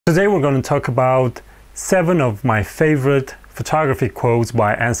Today we're going to talk about 7 of my favorite photography quotes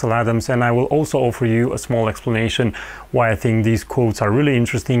by Ansel, and I will also offer you a small explanation why I think these quotes are really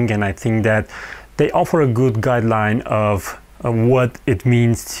interesting, and I think that they offer a good guideline of what it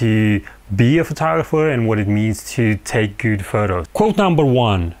means to be a photographer and what it means to take good photos. Quote number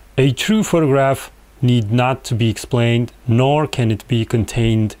 1: a true photograph need not to be explained, nor can it be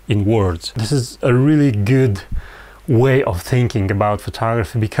contained in words. This is a really good way of thinking about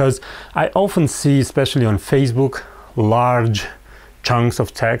photography, because I often see, especially on Facebook, large chunks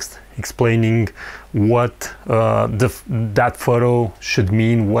of text explaining what that photo should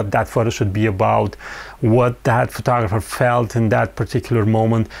mean, what that photo should be about, what that photographer felt in that particular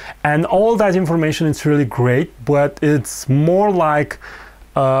moment. And all that information is really great, but it's more like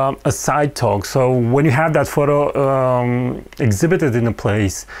a side talk. So when you have that photo exhibited in a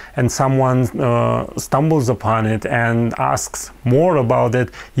place and someone stumbles upon it and asks more about it,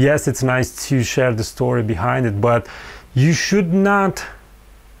 yes, it's nice to share the story behind it, but you should not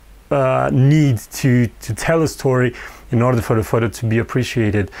need to tell a story in order for the photo to be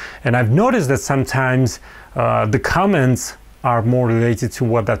appreciated. And I've noticed that sometimes the comments are more related to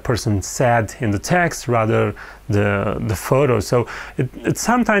what that person said in the text rather the photo. So it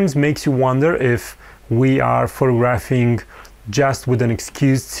sometimes makes you wonder if we are photographing just with an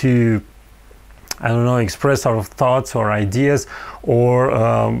excuse to, I don't know, express our thoughts or ideas, or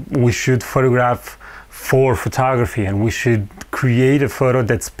we should photograph for photography and we should create a photo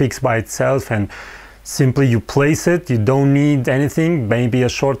that speaks by itself, and simply you place it, you don't need anything, maybe a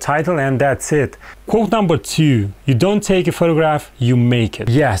short title, and that's it. Quote number 2: you don't take a photograph, you make it.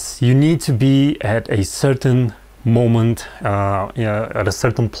 Yes, you need to be at a certain moment, at a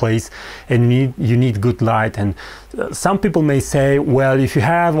certain place, and you need good light. And some people may say, well, if you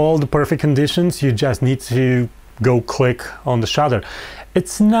have all the perfect conditions, you just need to go click on the shutter.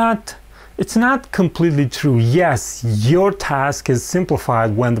 It's not completely true. Yes, your task is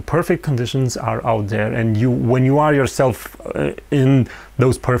simplified when the perfect conditions are out there and when you are yourself in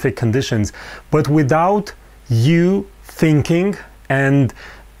those perfect conditions. But without you thinking and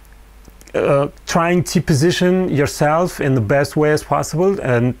trying to position yourself in the best way as possible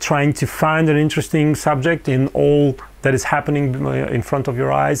and trying to find an interesting subject in all that is happening in front of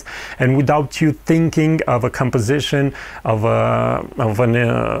your eyes, and without you thinking of a composition, of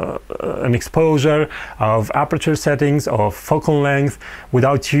an exposure, of aperture settings, of focal length,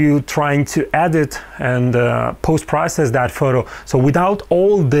 without you trying to edit and post-process that photo. So without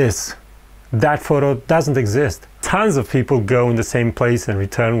all this, that photo doesn't exist. Tons of people go in the same place and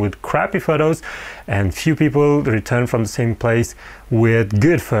return with crappy photos, and few people return from the same place with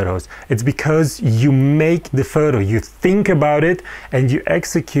good photos. It's because you make the photo, you think about it and you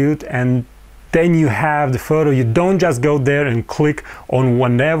execute, and then you have the photo. You don't just go there and click on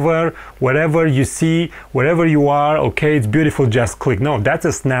whatever you see, wherever you are, okay, it's beautiful, just click. No, that's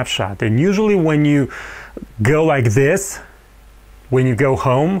a snapshot. And usually when you go like this, when you go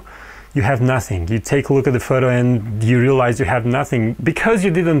home, you have nothing. You take a look at the photo and you realize you have nothing because you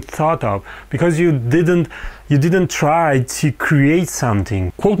didn't thought of, because you didn't try to create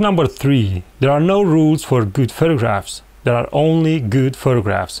something. Quote number 3: there are no rules for good photographs. There are only good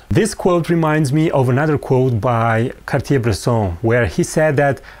photographs. This quote reminds me of another quote by Cartier-Bresson, where he said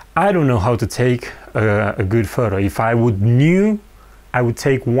that I don't know how to take a good photo. If I knew, I would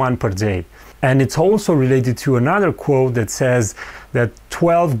take one per day. And it's also related to another quote that says that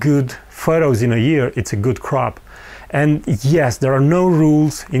 12 good photos in a year, it's a good crop. And yes, there are no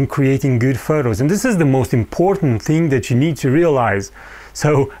rules in creating good photos. And this is the most important thing that you need to realize.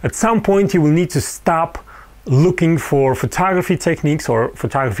 So at some point you will need to stop looking for photography techniques or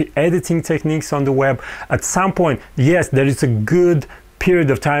photography editing techniques on the web. At some point, yes, there is a good period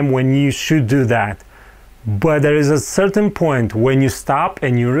of time when you should do that. But there is a certain point when you stop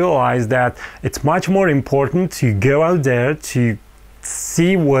and you realize that it's much more important to go out there, to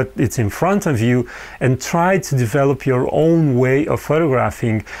see what it's in front of you and try to develop your own way of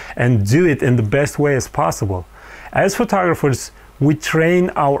photographing and do it in the best way as possible. As photographers, we train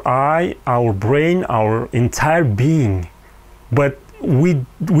our eye, our brain, our entire being, but we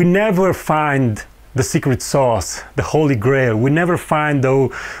never find the secret sauce, the holy grail. We never find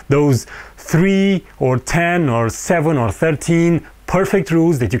those 3 or 10 or 7 or 13 perfect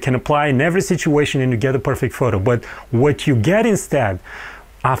rules that you can apply in every situation and you get a perfect photo. But what you get instead,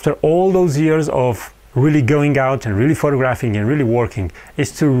 after all those years of really going out and really photographing and really working,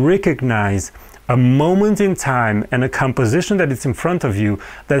 is to recognize a moment in time and a composition that is in front of you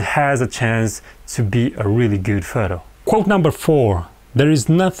that has a chance to be a really good photo. Quote number 4: there is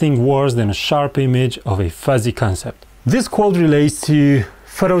nothing worse than a sharp image of a fuzzy concept. This quote relates to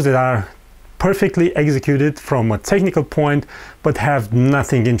photos that are perfectly executed from a technical point, but have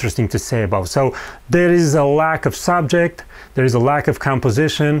nothing interesting to say about. So there is a lack of subject, there is a lack of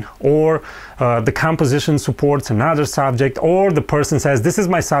composition, or the composition supports another subject, or the person says, this is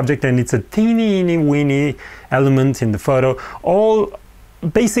my subject, and it's a teeny weeny element in the photo. All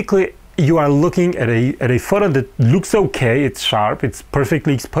basically, you are looking at a photo that looks okay, it's sharp, it's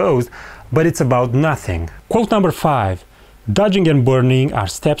perfectly exposed, but it's about nothing. Quote number 5. Dodging and burning are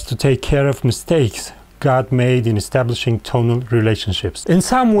steps to take care of mistakes God made in establishing tonal relationships. In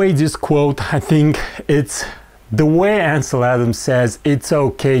some way, this quote, I think it's the way Ansel Adams says it's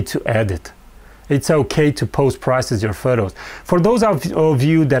okay to edit. It's okay to post-process your photos. For those of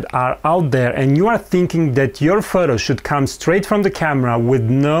you that are out there and you are thinking that your photo should come straight from the camera with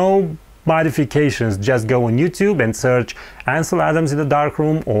no modifications, just go on YouTube and search Ansel Adams in the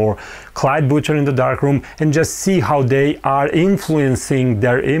darkroom or Clyde Butcher in the darkroom and just see how they are influencing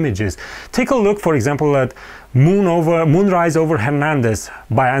their images. Take a look, for example, at Moonrise over Hernandez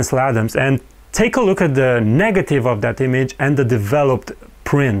by Ansel Adams, and take a look at the negative of that image and the developed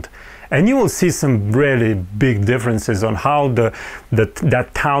print. And you will see some really big differences on how that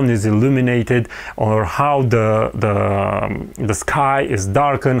town is illuminated, or how the sky is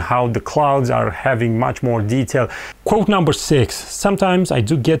darkened, how the clouds are having much more detail. Quote number 6. Sometimes I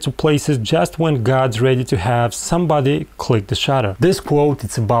do get to places just when God's ready to have somebody click the shutter. This quote,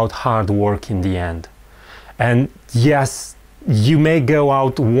 it's about hard work in the end. And yes, you may go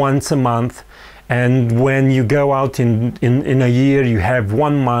out once a month, and when you go out in a year, you have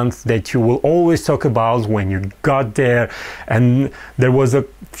 1 month that you will always talk about when you got there, and there was a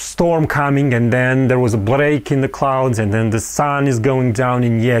storm coming, and then there was a break in the clouds, and then the sun is going down,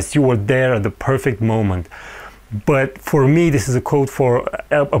 and yes, you were there at the perfect moment. But for me, this is a quote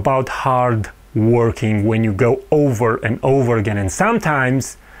about hard working when you go over and over again, and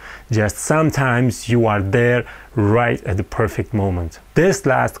sometimes, just sometimes, you are there right at the perfect moment. This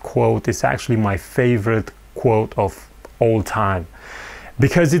last quote is actually my favorite quote of all time,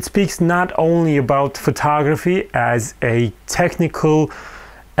 because it speaks not only about photography as a technical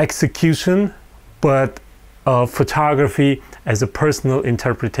execution, but photography as a personal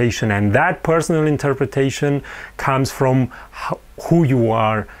interpretation. And that personal interpretation comes from who you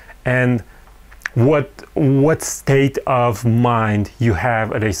are and what state of mind you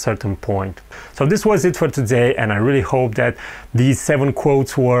have at a certain point. So this was it for today, and I really hope that these 7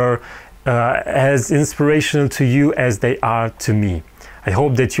 quotes were as inspirational to you as they are to me. I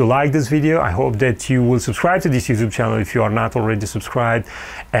hope that you like this video. I hope that you will subscribe to this YouTube channel if you are not already subscribed.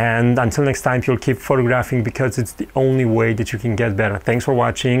 And until next time, you'll keep photographing, because it's the only way that you can get better. Thanks for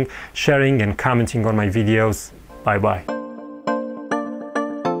watching, sharing, and commenting on my videos. Bye bye.